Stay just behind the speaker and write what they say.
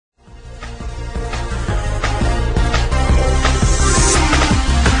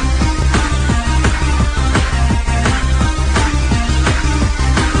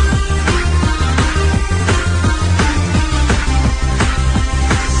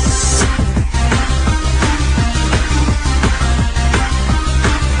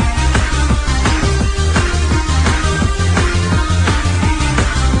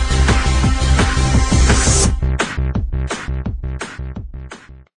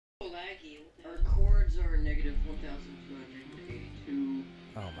Laggy. Our chords are negative 1,282.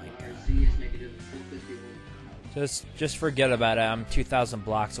 Oh my Our god. Z is negative 151. Just forget about it. I'm 2,000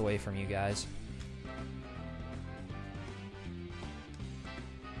 blocks away from you guys.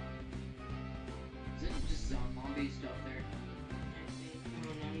 Is it just zombie stuff there?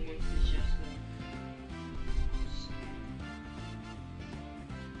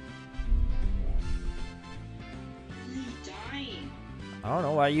 I don't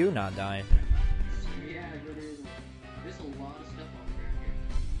know why you not dying. Yeah, there's a lot of stuff on the ground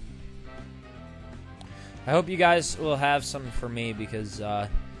here. I hope you guys will have some for me because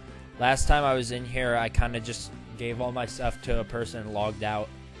last time I was in here, I kind of just gave all my stuff to a person and logged out.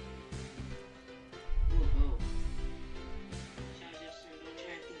 Oh.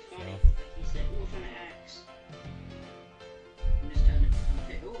 I'm just trying to.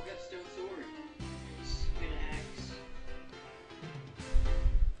 Okay. Oh, got a stone sword.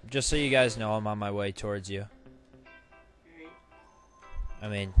 Just so you guys know, I'm on my way towards you. I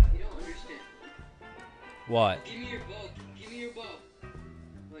mean, You don't understand. what? Give me your bow. Give me your bow.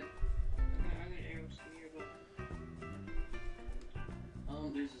 What? I got arrows. Give me your bow.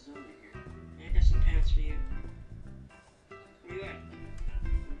 There's a zombie here. I got some pants for you. Where you at?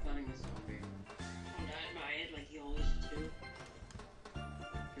 I'm fighting this zombie. I'm dying by it like you always do.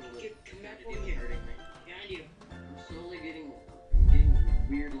 Come back over It's here. hurting me. Behind you. I'm slowly getting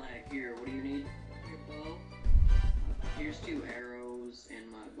weird lag here. What do you need? Your bow. Here's 2 arrows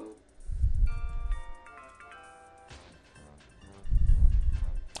and my bow.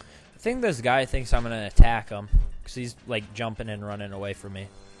 I think this guy thinks I'm gonna attack him because he's like jumping and running away from me.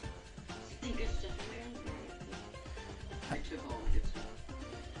 Think good stuff in there? I took all the good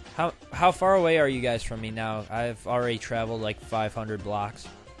stuff. How far away are you guys from me now? I've already traveled like 500 blocks.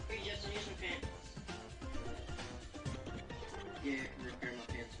 Here, Justin, here's some pants. Yeah, I can repair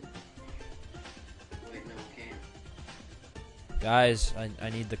my pants. Wait, no, I can't. Guys, I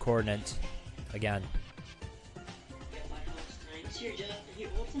need the coordinates again. Yeah, my house nice. Here, Justin, here,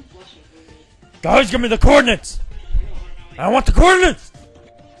 hold some flushing for me. Guys, give me the coordinates! I want the coordinates!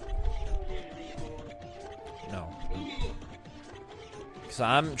 No. Because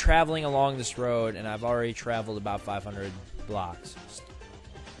I'm traveling along this road and I've already traveled about 500 blocks.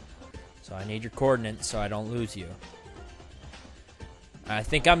 So I need your coordinates so I don't lose you. I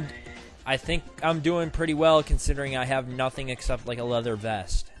think I'm doing pretty well considering I have nothing except like a leather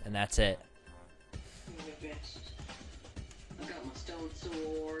vest and that's it. I got my stone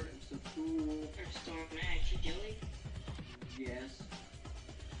sword. I'm so cool. Storm axe, you jelly? Yes.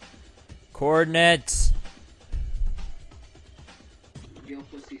 Coordinates. Yo,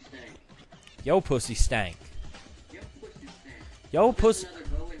 pussy stank. Yo, pussy stank. Yo, pussy stank. Yo, There's pussy. another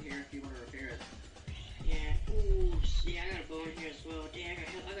bow in here if you want to repair it. Yeah. Ooh, yeah, I got a bow in here as well. Dang, I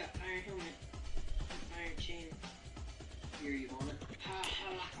got iron helmet. Iron chain. Here, you want it?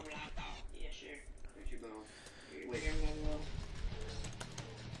 Yeah, sure. There's your bow. Wait. Here, my bow.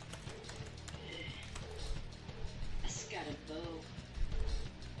 I just got a bow.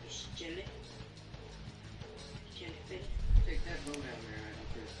 It's jelly. Jelly belly. Take that bow down there. Right up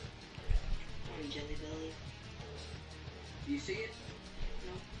there. I'm jelly belly. Do you see it?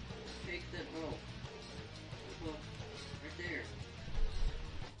 No. Take that bow. Well, Right there.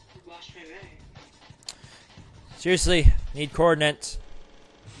 wash my bag. Seriously, need coordinates.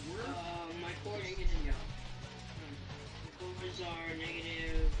 My coordinates. Take it in ya. The coordinates are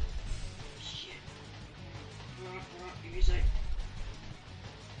negative. Shit. Give me a sec.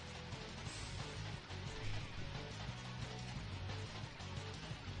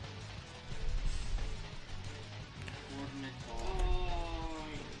 Coordinates Oh, all.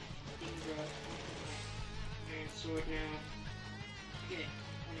 thing broke. Iron sword now. Okay,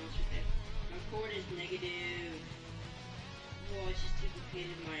 what else with that? My cord is negative. Well, I just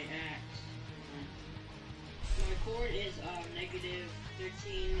duplicated my axe. My cord is negative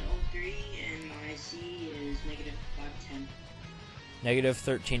 1303 and my C is negative 510. Negative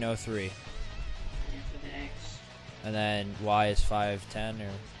 1303. Yeah, for the X. And then Y is 510 or...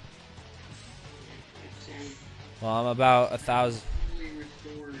 Yeah, 510. Well, I'm about 1,000. Fully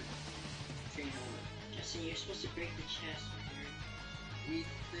restored chain helmet. Justin, you're supposed to break the chest. Ethan.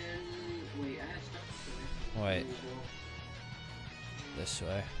 Wait, I have stuff to say. Wait. This way.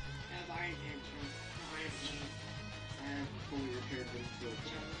 I have iron pants, no iron chain. I have fully repaired them so Yeah,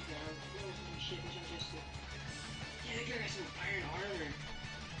 shit, what's on Justin? Yeah, that guy got some iron armor.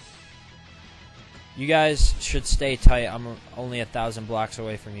 You guys should stay tight. I'm only 1,000 blocks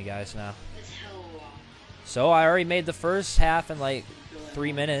away from you guys now. That's hell of a lot. So I already made the first half in like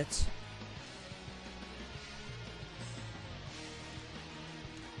 3 minutes.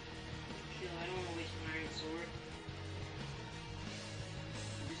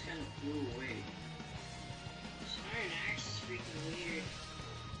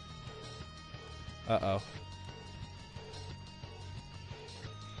 Uh-oh.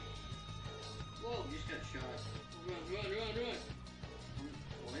 Whoa, you just got shot. Run.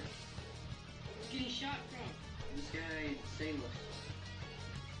 What? Where you getting shot from? This guy, Samus.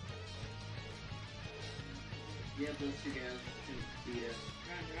 Yeah, those two guys can beat us.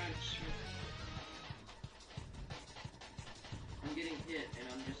 Run. Just run. I'm getting hit, and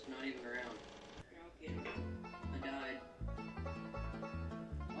I'm just not even around. Okay. I died.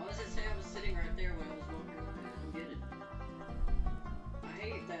 Why does it say I was sitting right there when I was walking away? I don't get it. I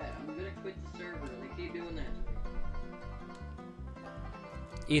hate that. I'm gonna quit the server. They keep doing that to me.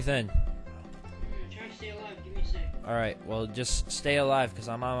 Ethan. I'm trying to stay alive. Give me a sec. Alright, well, just stay alive because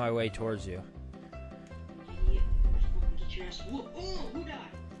I'm on my way towards you. Idiot. Just fucking get your ass. Whoa. Oh, who died?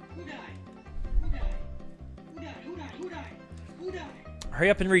 Who died? Hurry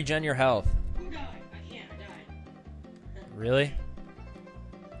up and regen your health. Who died? I can't. I died. Really?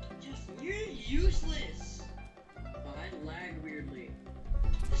 Justin, you're useless. Oh, I lag weirdly.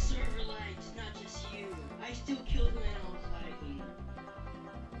 The server lags, not just you. I still killed him and I was lagging.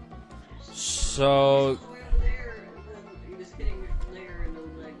 So, All the way over there, and then he was hitting me from there, and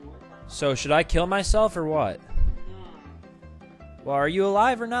then lag one. so should I kill myself or what? No. Well, are you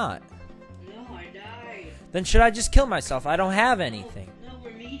alive or not? No, I died. Then should I just kill myself? I don't have anything. No,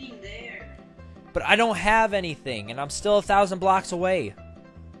 we're meeting there. But I don't have anything, and I'm still 1,000 blocks away.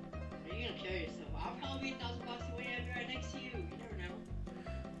 Are you gonna kill yourself? I'll probably be 1,000 blocks away and I'll be right next to you. You never know.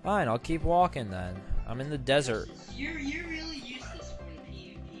 Fine, I'll keep walking then. I'm in the desert. You're really useless for the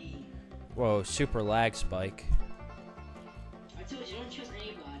PvP. Whoa, super lag spike. I told you, don't trust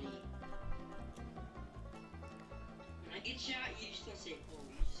anybody. When I get shot, you just don't say, oh,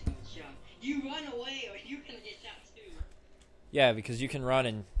 you just got shot. You run away or you're gonna get shot too. Yeah, because you can run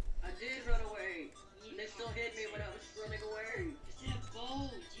and... I did run away. And they still hit me when I was running away. Because they have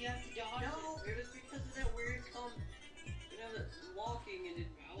bows. You have to dodge No, it was because of that weird walking and it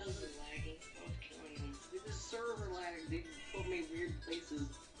I wasn't lagging. I was killing them. It was server lag. They put me weird places.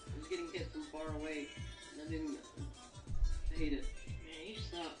 I was getting hit from far away. And I didn't hate it. Man, you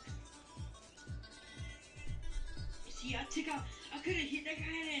suck. You see, I could have hit that guy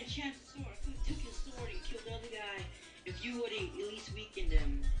had an enchanted sword. I could have took his sword and killed the other guy if you would have at least weakened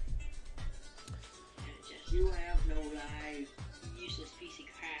him. Yeah, just You have no life. useless piece of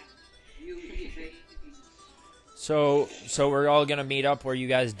crap. You eat babies. So we're all gonna meet up where you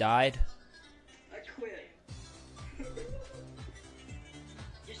guys died? I quit.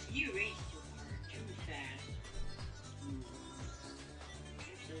 Just you raced too fast. I'm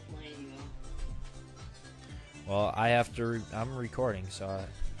still playing though. Well, I have to... I'm recording, so...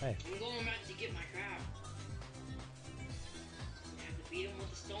 hey. I'm going back to get my crap. I have to beat him with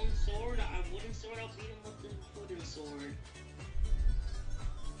the stone sword, a wooden sword, I'll beat him with the wooden sword.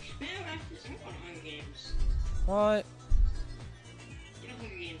 Man, after this, I'm going to Hunger Games. What? You know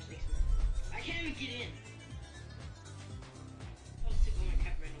Hunger Games makes me... I can't even get in. Oh, took all my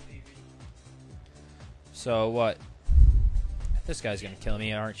crap right over here. So, what? This guy's gonna kill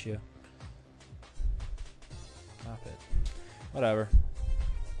me, aren't you? Stop it. Whatever.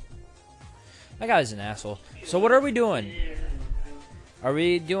 That guy's an asshole. So what are we doing? Are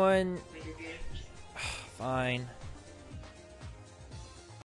we doing... Fine.